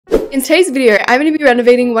In today's video, I'm going to be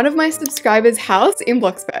renovating one of my subscribers' house in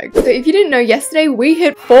Bloxburg. So if you didn't know, yesterday we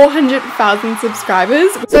hit 400,000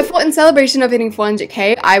 subscribers. So I thought in celebration of hitting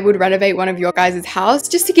 400k, I would renovate one of your guys' house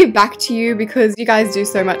just to give back to you because you guys do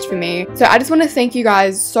so much for me. So I just want to thank you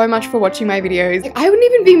guys so much for watching my videos. Like, I wouldn't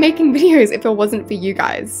even be making videos if it wasn't for you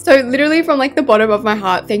guys. So literally from like the bottom of my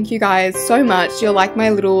heart, thank you guys so much. You're like my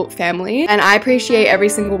little family and I appreciate every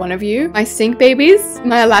single one of you. My sink babies,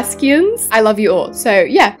 my Alaskians, I love you all. So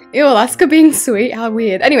yeah, ew, Alaska being sweet, how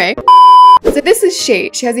weird. Anyway. So this is she.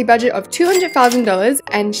 She has a budget of $200,000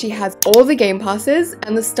 and she has all the game passes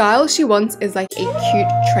and the style she wants is like a cute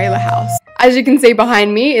trailer house. As you can see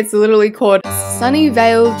behind me, it's literally called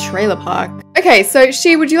Sunnyvale Trailer Park. Okay, so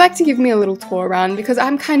would you like to give me a little tour around because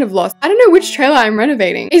I'm kind of lost. I don't know which trailer I'm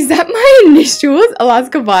renovating. Is that my initials?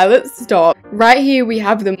 Alaska Violet, stop. Right here we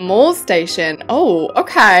have the mall station. Oh,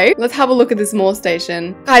 okay. Let's have a look at this mall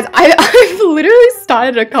station. Guys, I've literally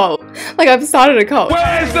started a cult. Like I've started a cult.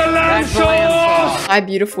 Where's the lamb sauce? My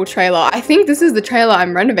beautiful trailer. I think this is the trailer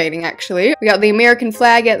I'm renovating actually. We got the American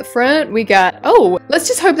flag at the front. We got, oh, let's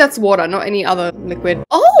just hope that's water, not any other liquid.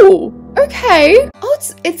 Oh, okay. Oh,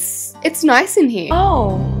 it's nice in here.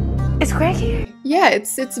 Oh, it's great here. Yeah,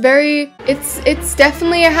 it's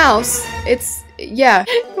definitely a house. Yeah.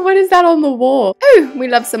 What is that on the wall? Oh, we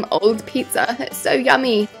love some old pizza. It's so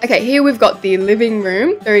yummy. Okay, here we've got the living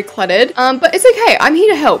room. Very cluttered. But it's okay. I'm here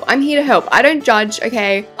to help. I'm here to help. I don't judge,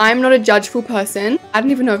 okay? I'm not a judgeful person. I don't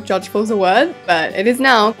even know if judgeful is a word, but it is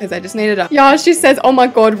now because I just made it up. Yeah, she says, oh my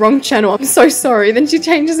god, wrong channel. I'm so sorry. Then she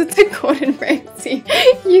changes it to Gordon Ramsay.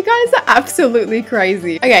 You guys are absolutely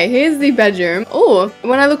crazy. Okay, here's the bedroom. Oh,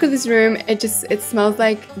 when I look at this room, it smells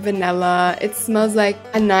like vanilla. It smells like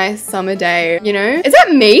a nice summer day. You know? Is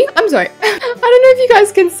that me? I'm sorry. I don't know if you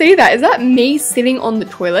guys can see that. Is that me sitting on the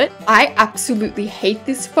toilet? I absolutely hate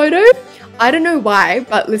this photo. I don't know why,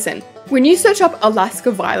 but listen. When you search up Alaska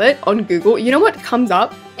Violet on Google, you know what comes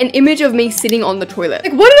up? An image of me sitting on the toilet.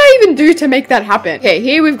 Like, what did I even do to make that happen? Okay,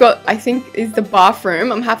 here we've got, I think, is the bathroom.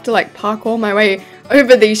 I'm gonna have to like parkour my way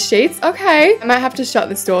over these sheets. Okay. I might have to shut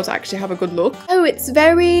this door to actually have a good look. Oh, it's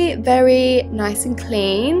very, very nice and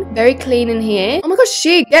clean. Very clean in here. Oh my gosh,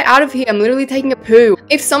 shit, get out of here. I'm literally taking a poo.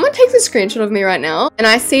 If someone takes a screenshot of me right now and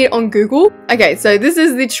I see it on Google. Okay, so this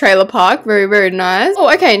is the trailer park. Very, very nice.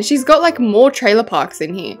 Oh, okay, and she's got like more trailer parks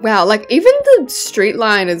in here. Wow, like even the street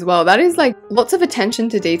line as well. That is like lots of attention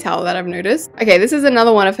to detail that I've noticed. Okay, this is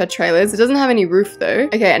another one of her trailers. It doesn't have any roof though.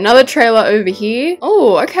 Okay, another trailer over here.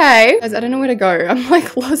 Oh, okay. Guys, I don't know where to go. I'm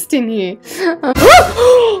like lost in here.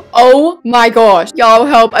 Oh my gosh. Y'all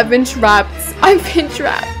help. I've been trapped. I've been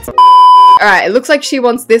trapped. Alright, it looks like she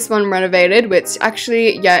wants this one renovated, which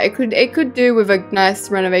actually, yeah, it could do with a nice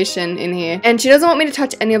renovation in here. And she doesn't want me to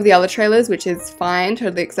touch any of the other trailers, which is fine,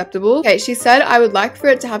 totally acceptable. Okay, she said I would like for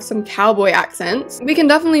it to have some cowboy accents. We can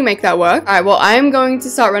definitely make that work. Alright, well, I am going to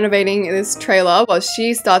start renovating this trailer while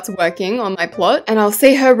she starts working on my plot, and I'll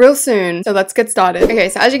see her real soon. So let's get started. Okay,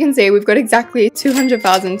 so as you can see, we've got exactly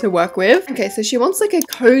 200,000 to work with. Okay, so she wants like a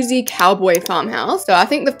cozy cowboy farmhouse. So I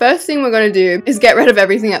think the first thing we're gonna do is get rid of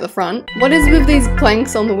everything at the front. What is with these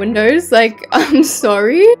planks on the windows? Like, I'm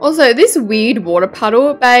sorry. Also, this weird water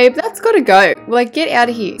puddle, babe, that's gotta go. Like, get out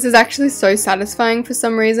of here. This is actually so satisfying for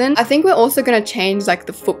some reason. I think we're also gonna change like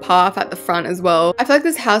the footpath at the front as well. I feel like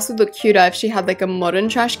this house would look cuter if she had like a modern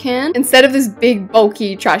trash can instead of this big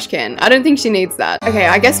bulky trash can. I don't think she needs that. Okay,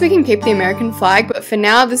 I guess we can keep the American flag, but for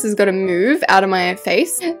now this is gotta move out of my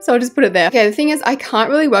face. So I'll just put it there. Okay, the thing is I can't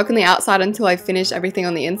really work on the outside until I finish everything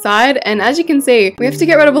on the inside. And as you can see, we have to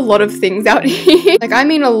get rid of a lot of things out here. Like, I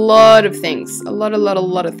mean a lot of things. A lot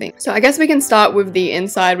of things. So I guess we can start with the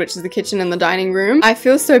inside, which is the kitchen and the dining room. I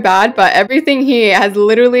feel so bad, but everything here has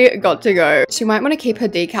literally got to go. She might want to keep her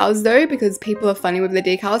decals though, because people are funny with the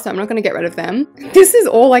decals, so I'm not going to get rid of them. This is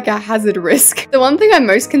all like a hazard risk. The one thing I'm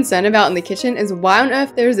most concerned about in the kitchen is why on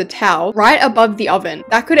earth there is a towel right above the oven.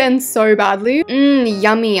 That could end so badly.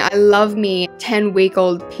 Yummy. I love me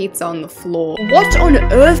 10-week-old pizza on the floor. What on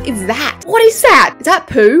earth is that? What is that? Is that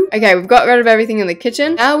poo? Okay, we've got rid of everything in the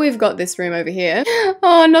kitchen. Now we've got this room over here.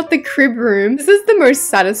 Oh, not the crib room. This is the most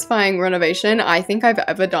satisfying renovation I think I've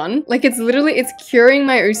ever done. Like, it's curing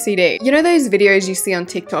my OCD. You know those videos you see on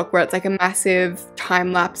TikTok where it's like a massive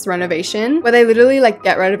time-lapse renovation where they literally like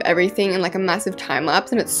get rid of everything in like a massive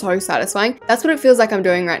time-lapse and it's so satisfying? That's what it feels like I'm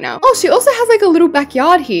doing right now. Oh, she also has like a little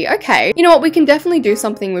backyard here. Okay. You know what? We can definitely do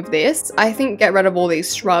something with this. I think get rid of all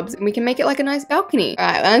these shrubs and we can make it like a nice balcony. All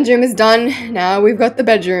right, lounge room is done. Now we've got the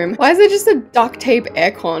bedroom. Why is there just a duct tape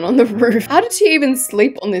aircon on the roof? How did she even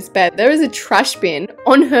sleep on this bed? There is a trash bin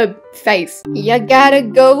on her face. You gotta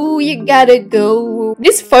go, you gotta go.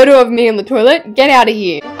 This photo of me on the toilet, get out of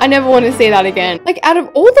here. I never want to see that again. Like, out of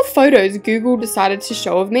all the photos Google decided to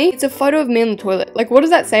show of me, it's a photo of me on the toilet. Like, what does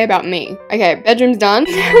that say about me? Okay, bedroom's done.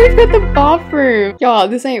 We've got the bathroom. Y'all,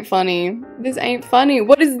 this ain't funny. This ain't funny.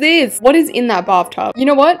 What is this? What is in that bathtub? You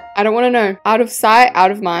know what? I don't want to know. Out of sight, out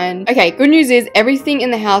of mind. Okay, good news is everything in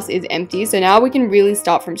the house is empty, so now we can really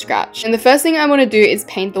start from scratch. And the first thing I want to do is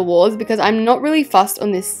paint the walls because I'm not really fussed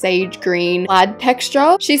on this sage green plaid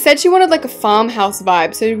texture. She said she wanted like a farmhouse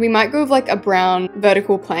vibe, so we might go with like a brown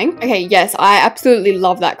vertical plank. Okay, yes, I absolutely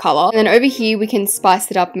love that color. And then over here we can spice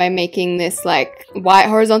it up by making this like white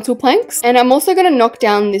horizontal planks. And I'm also going to knock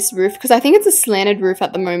down this roof because I think it's a slanted roof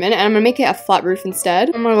at the moment, and I'm going to make it a flat roof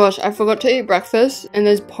instead. Oh my gosh, I forgot to eat breakfast and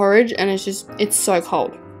there's porridge and it's so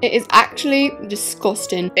cold. It is actually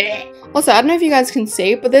disgusting. Also, I don't know if you guys can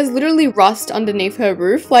see, but there's literally rust underneath her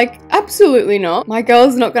roof. Like, absolutely not. My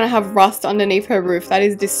girl's not gonna have rust underneath her roof. That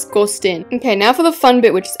is disgusting. Okay, now for the fun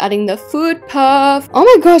bit, which is adding the foot puff. Oh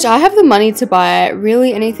my gosh, I have the money to buy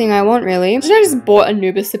really anything I want, really. Imagine I just bought a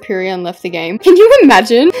Nuba Superior and left the game. Can you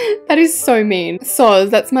imagine? That is so mean. Soz,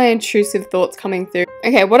 that's my intrusive thoughts coming through.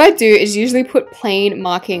 Okay, what I do is usually put plain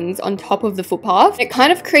markings on top of the footpath. It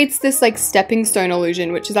kind of creates this like stepping stone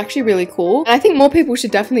illusion, which is actually really cool. And I think more people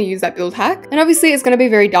should definitely use that build hack. And obviously it's going to be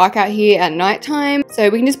very dark out here at nighttime, so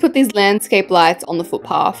we can just put these landscape lights on the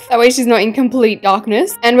footpath. That way she's not in complete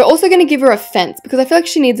darkness. And we're also going to give her a fence because I feel like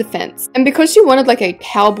she needs a fence. And because she wanted like a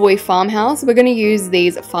cowboy farmhouse, we're going to use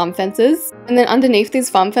these farm fences. And then underneath these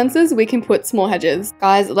farm fences, we can put small hedges.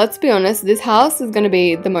 Guys, let's be honest, this house is going to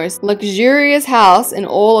be the most luxurious house in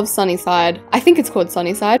all of Sunnyside. I think it's called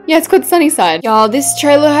Sunnyside. Yeah, it's called Sunnyside. Y'all, this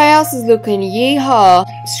trailer house is looking yeehaw.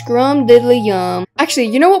 Scrum diddly yum. Actually,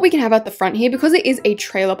 you know what we can have at the front here? Because it is a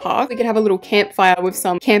trailer park, we can have a little campfire with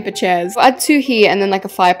some camper chairs. We'll add 2 here and then like a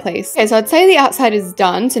fireplace. Okay, so I'd say the outside is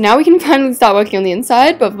done. So now we can finally start working on the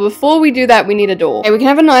inside. But before we do that, we need a door. Okay, we can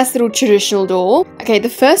have a nice little traditional door. Okay, the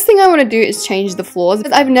first thing I want to do is change the floors.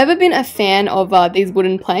 I've never been a fan of these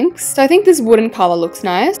wooden planks. So I think this wooden color looks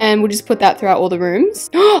nice. And we'll just put that throughout all the rooms.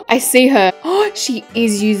 I see her. Oh, she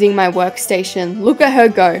is using my workstation. Look at her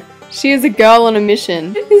go. She is a girl on a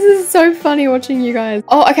mission. This is so funny watching you guys.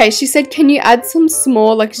 Oh, okay. She said, can you add some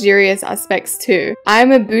small luxurious aspects too?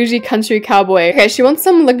 I'm a bougie country cowboy. Okay, she wants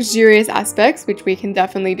some luxurious aspects, which we can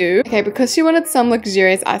definitely do. Okay, because she wanted some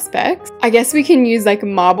luxurious aspects, I guess we can use like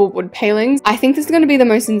marble wood palings. I think this is going to be the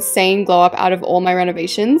most insane glow up out of all my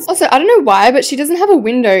renovations. Also, I don't know why, but she doesn't have a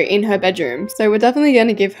window in her bedroom. So we're definitely going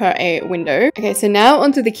to give her a window. Okay, so now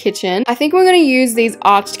onto the kitchen. I think we're going to use these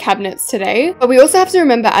arched cabinets today, but we also have to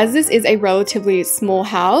remember, as this is a relatively small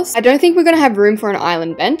house, I don't think we're going to have room for an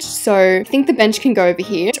island bench, so I think the bench can go over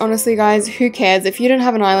here. Honestly guys, who cares? If you don't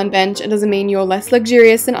have an island bench, it doesn't mean you're less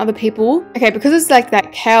luxurious than other people. Okay, because it's like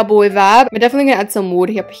that cowboy vibe, we're definitely going to add some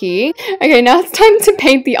wood up here. Okay, now it's time to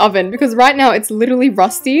paint the oven because right now it's literally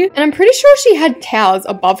rusty, and I'm pretty sure she had towers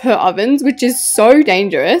above her ovens, which is so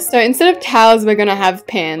dangerous. So instead of towers, we're going to have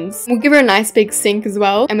pans. We'll give her a nice big sink as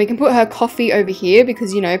well, and we can put her coffee over here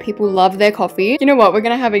because, you know, people love their coffee. You know what? We're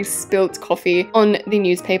going to have a spilt coffee on the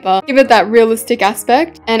newspaper. Give it that realistic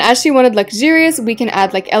aspect. And as she wanted luxurious, we can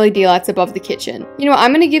add like LED lights above the kitchen. You know what?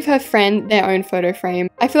 I'm going to give her friend their own photo frame.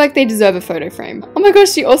 I feel like they deserve a photo frame. Oh my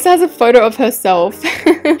gosh, she also has a photo of herself.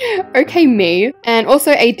 Okay, me. And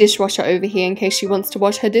also a dishwasher over here in case she wants to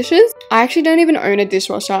wash her dishes. I actually don't even own a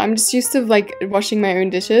dishwasher. I'm just used to like washing my own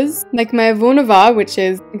dishes. Like my avó nova, which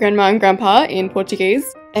is grandma and grandpa in Portuguese,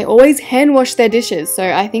 they always hand wash their dishes, so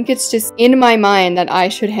I think it's just in my mind that I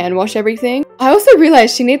should hand wash everything. I also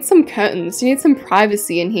realized she needs some curtains. She needs some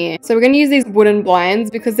privacy in here. So we're going to use these wooden blinds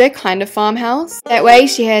because they're kind of farmhouse. That way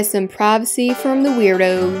she has some privacy from the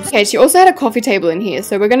weirdos. Okay, she also had a coffee table in here,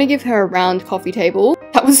 so we're going to give her a round coffee table.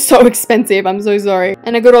 That was so expensive, I'm so sorry.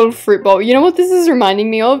 And a good old fruit bowl. You know what this is reminding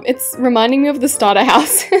me of? It's reminding me of the starter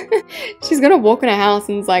house. She's going to walk in a house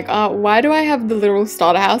and it's like, why do I have the literal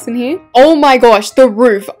starter house in here? Oh my gosh, the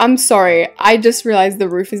roof. I'm sorry. I just realized the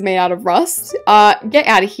roof is made out of rust. Get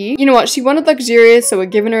out of here. You know what? She wanted luxurious, so we're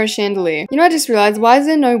giving her a chandelier. You know, I just realized, why is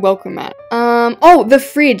there no welcome mat? Oh, the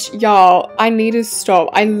fridge. Y'all, I need to stop.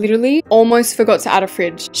 I literally almost forgot to add a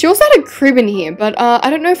fridge. She also had a crib in here, but I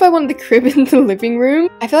don't know if I want the crib in the living room.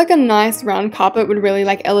 I feel like a nice round carpet would really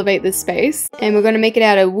like elevate this space. And we're going to make it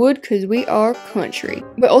out of wood because we are country.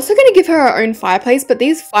 We're also going to give her our own fireplace, but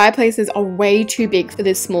these fireplaces are way too big for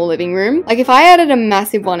this small living room. Like if I added a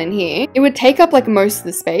massive one in here, it would take up like most of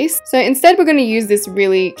the space. So instead we're going to use this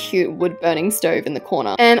really cute wood burning stove in the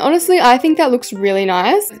corner. And honestly, I think that looks really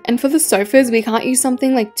nice. And for the sofa, sofas, we can't use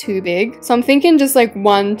something like too big. So I'm thinking just like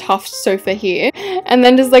one tuft sofa here and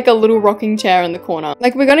then just like a little rocking chair in the corner.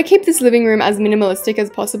 Like we're gonna keep this living room as minimalistic as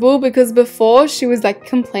possible because before she was like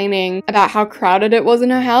complaining about how crowded it was in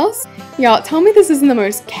her house. Yeah, tell me this isn't the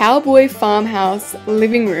most cowboy farmhouse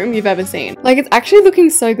living room you've ever seen. Like it's actually looking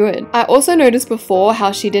so good. I also noticed before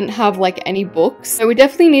how she didn't have like any books. So we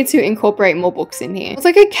definitely need to incorporate more books in here. It's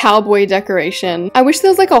like a cowboy decoration. I wish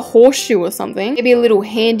there was like a horseshoe or something. Maybe a little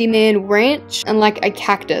handyman wrench and like a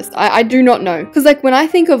cactus. I do not know. Because like when I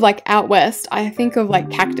think of like out west, I think of like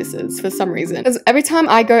cactuses for some reason. Because every time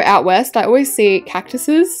I go out west, I always see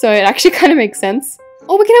cactuses. So it actually kind of makes sense.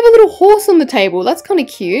 Oh, we can have a little horse on the table. That's kind of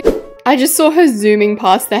cute. I just saw her zooming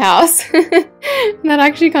past the house. That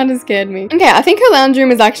actually kind of scared me. Okay, I think her lounge room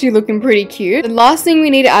is actually looking pretty cute. The last thing we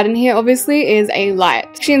need to add in here, obviously, is a light.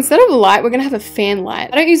 Actually, instead of a light, we're gonna have a fan light.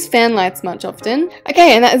 I don't use fan lights much often.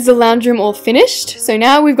 Okay, and that is the lounge room all finished. So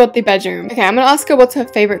now we've got the bedroom. Okay, I'm gonna ask her what's her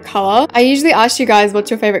favorite color. I usually ask you guys what's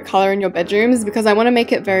your favorite color in your bedrooms because I want to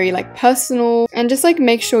make it very like personal and just like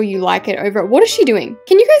make sure you like it over it. What is she doing?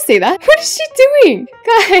 Can you guys see that? What is she doing?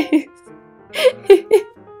 Guys.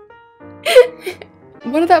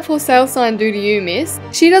 What did that for sale sign do to you, miss?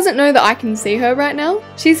 She doesn't know that I can see her right now.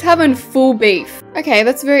 She's having full beef. Okay,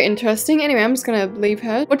 that's very interesting. Anyway, I'm just gonna leave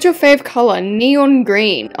her. What's your fave color? Neon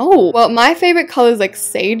green. Oh, well, my favorite color is like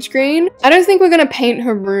sage green. I don't think we're gonna paint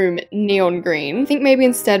her room neon green. I think maybe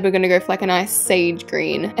instead we're gonna go for like a nice sage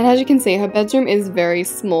green. And as you can see, her bedroom is very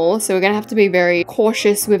small, so we're gonna have to be very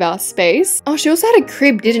cautious with our space. Oh, she also had a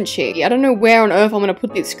crib, didn't she? I don't know where on earth I'm gonna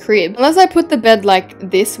put this crib. Unless I put the bed like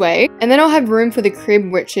this way, and then I'll have room for the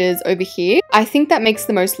crib, which is over here. I think that makes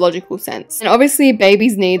the most logical sense. And obviously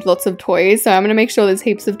babies need lots of toys, so I'm gonna make sure there's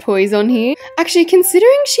heaps of toys on here. Actually,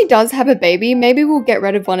 considering she does have a baby, maybe we'll get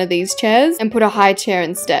rid of one of these chairs and put a high chair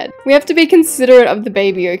instead. We have to be considerate of the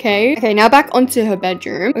baby, okay? Okay, now back onto her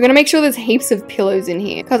bedroom. We're gonna make sure there's heaps of pillows in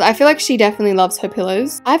here because I feel like she definitely loves her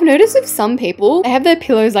pillows. I've noticed with some people, they have their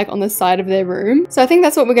pillows like on the side of their room. So I think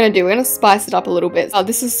that's what we're gonna do. We're gonna spice it up a little bit. Oh,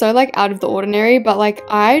 this is so like out of the ordinary, but like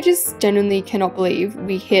I just genuinely cannot believe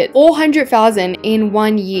we hit 400,000 in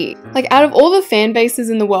 1 year. Like out of all the fan bases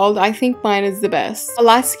in the world, I think mine is the best.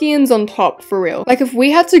 Alaskians on top, for real. Like if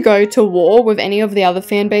we had to go to war with any of the other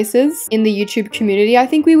fan bases in the YouTube community, I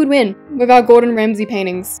think we would win with our Gordon Ramsay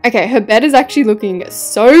paintings. Okay, her bed is actually looking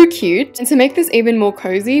so cute. And to make this even more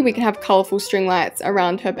cozy, we can have colorful string lights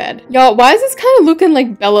around her bed. Y'all, why is this kind of looking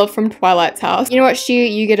like Bella from Twilight's house? You know what,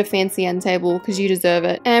 you get a fancy end table because you deserve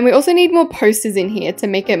it. And we also need more posters in here to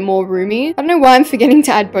make it more roomy. I don't know why I'm forgetting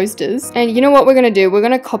to add posters. And you know what we're gonna do? We're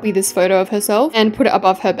gonna copy this photo of herself and put it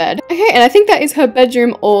above her bed. Okay, and I think that is her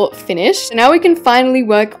bedroom all finished. So now we can finally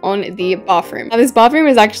work on the bathroom. Now this bathroom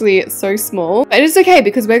is actually so small, but it's okay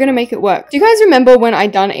because we're gonna make it work. Do you guys remember when I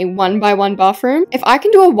done a 1x1 bathroom? If I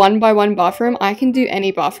can do a 1x1 bathroom, I can do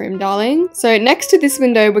any bathroom, darling. So next to this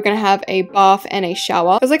window, we're gonna have a bath and a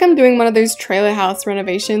shower. It's like I'm doing one of those trailer house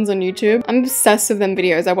renovations on YouTube. I'm obsessed with them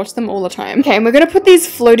videos. I watch them all the time. Okay, and we're gonna put these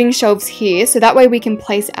floating shelves here so that way we can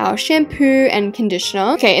place our shampoo and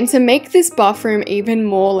conditioner. Okay, and to make this bathroom even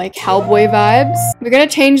more like cowboy vibes, we're gonna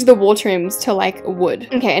change the wall trims to like wood.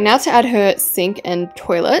 Okay, and now to add her sink and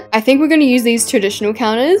toilet, I think we're gonna use these traditional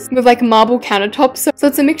counters with like marble countertops. So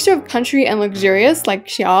it's a mixture of country and luxurious, like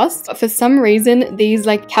she asked. But for some reason, these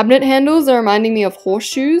like cabinet handles are reminding me of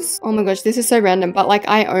horseshoes. Oh my gosh, this is so random, but like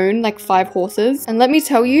I own like 5 horses. And let me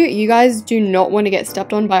tell you, you guys do not want to get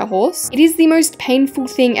stepped on by a horse. It is the most painful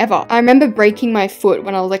thing ever. I remember breaking my foot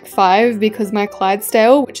when I was like 5 because my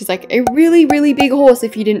Clydesdale, which is like a really, really big horse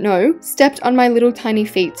if you didn't know, stepped on my little tiny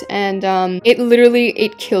feet and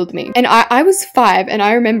it killed me. And I was 5 and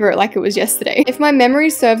I remember it like it was yesterday. If my memory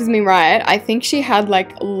serves me right, I think she had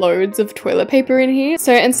like loads of toilet paper in here.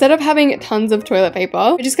 So instead of having tons of toilet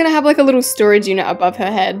paper, we're just gonna have like a little storage unit above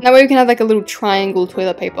her head. That way we can have like a little triangle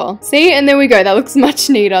toilet paper. See? And there we go. That looks much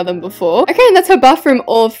neater than before. Okay, and that's her bathroom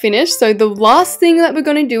all finished. So the last thing that we're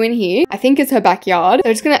gonna do in here, I think is her backyard. So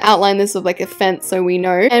I'm just gonna outline this with like a fence so we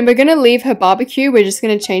know. And we're gonna leave her barbecue. We're just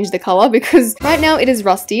gonna change the color because right now it is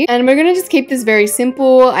rusty. And we're gonna just keep this very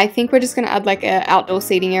simple. I think we're just gonna add like an outdoor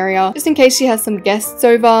seating area just in case she has some guests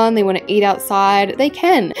over and they want to eat outside. They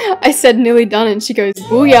can. I said nearly done and she goes,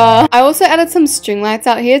 booyah. I also added some string lights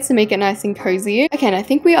out here to make it nice and cozy. Okay, and I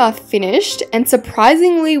think we are finished. And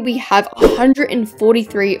surprisingly, we have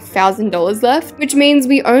 $143,000 left, which means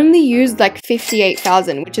we only used like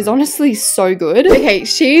 $58,000, which is honestly so good. Okay,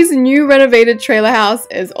 she's new renovated trailer house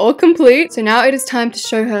is all complete. So now it is time to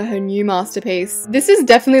show her her new masterpiece. This is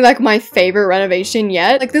definitely like my favorite renovation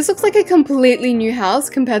yet. Like this looks like a completely new house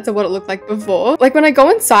compared to what it looked like before. Like when I go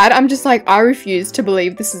inside, I'm just like, I refuse to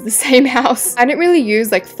believe this is the same house. I didn't really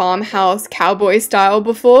use like farmhouse cowboy style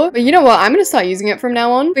before, but you know what? I'm gonna start using it from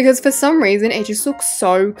now on because for some reason it just looks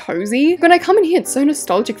so cozy. When I come in here, it's so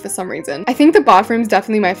nostalgic for some reason. I think the bathroom's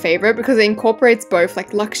definitely my favorite because it incorporates both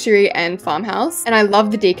like luxury and farmhouse, and I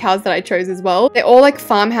love the decals that I chose as well. They're all like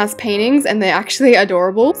farmhouse paintings and they're actually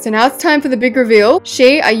adorable. So now it's time for the big reveal.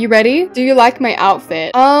 She, are you ready? Do you like my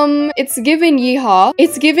outfit? It's giving yeehaw.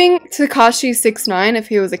 It's giving Tekashi 6ix9ine if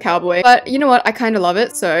he was a cowboy, but you know what? I kind of love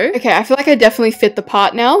it. So okay, I feel like I definitely fit the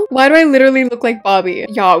part now. Why do I literally look like Barbie?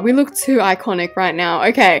 Yeah, we look too iconic right now.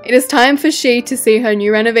 Okay, it is time for she to see her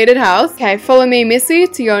new renovated house. Okay, follow me, Missy,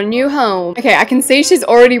 to your new home. Okay, I can see she's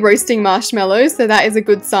already roasting marshmallows, so that is a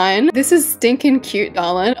good sign. This is stinking cute,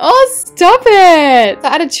 darling. Oh, stop it! So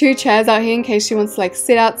I added 2 chairs out here in case she wants to like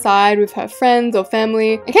sit outside with her friends or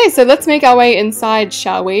family. Okay, so let's make our way inside,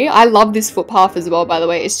 shall we? I love this footpath as well, by the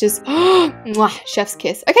way. It's just, mwah, chef's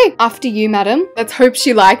kiss. Okay, after you, madam. Let's hope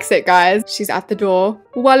she likes it, guys. She's at the door.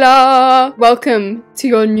 Voila! Welcome to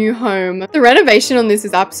your new home. The renovation on this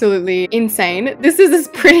is absolutely insane. This is as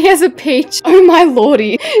pretty as a peach. Oh my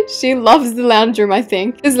lordy. She loves the lounge room, I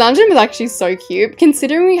think. This lounge room is actually so cute.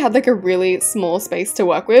 Considering we had like a really small space to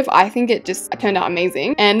work with, I think it just turned out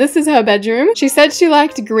amazing. And this is her bedroom. She said she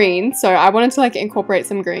liked green, so I wanted to like incorporate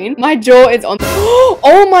some green. My jaw is on.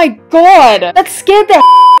 Oh my god! That scared the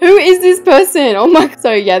who is this person? Oh my.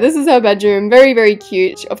 So yeah, this is her bedroom. Very, very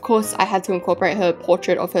cute. Of course, I had to incorporate her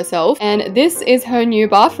portrait of herself. And this is her new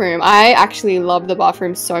bathroom. I actually love the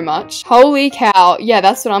bathroom so much. Holy cow. Yeah,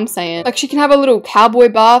 that's what I'm saying. Like she can have a little cowboy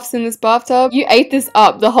baths in this bathtub. You ate this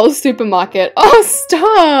up, the whole supermarket. Oh,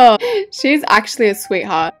 stop. She's actually a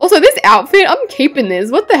sweetheart. Also, this outfit, I'm keeping this.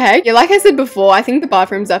 What the heck? Yeah, like I said before, I think the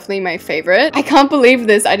bathroom's definitely my favorite. I can't believe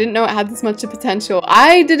this. I didn't know it had this much potential.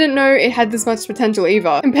 I didn't know it had this much potential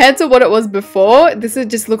either. Compared to what it was before, this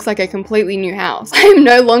just looks like a completely new house. I'm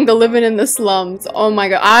no longer living in the slums. Oh my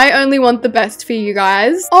god. I only want the best for you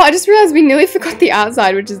guys. Oh, I just realized we nearly forgot the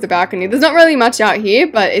outside, which is the balcony. There's not really much out here,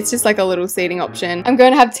 but it's just like a little seating option. I'm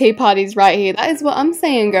going to have tea parties right here. That is what I'm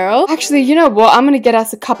saying, girl. Actually, you know what? I'm going to get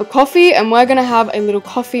us a cup of coffee and we're going to have a little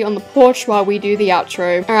coffee on the porch while we do the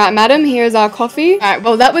outro. All right, madam, here's our coffee. All right,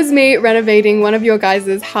 well, that was me renovating one of your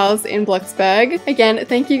guys' house in Bloxburg. Again,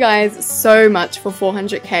 thank you guys so much for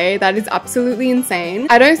 400k. That is absolutely insane.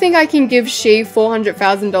 I don't think I can give she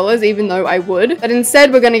 $400,000, even though I would, but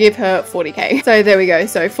instead we're going to give her 40k. So there we go.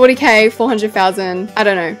 So 40k, 400,000. I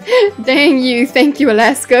don't know. Dang you. Thank you,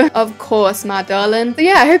 Alaska. Of course, my darling. So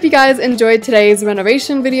yeah, I hope you guys enjoyed today's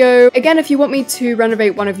renovation video. Again, if you want me to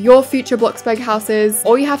renovate one of your future Bloxburg houses,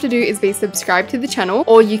 all you have to do is be subscribed to the channel,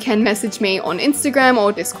 or you can message me on Instagram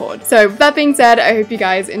or Discord. So with that being said, I hope you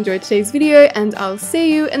guys enjoyed today's video and I'll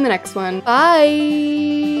see you in the next one.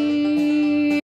 Bye.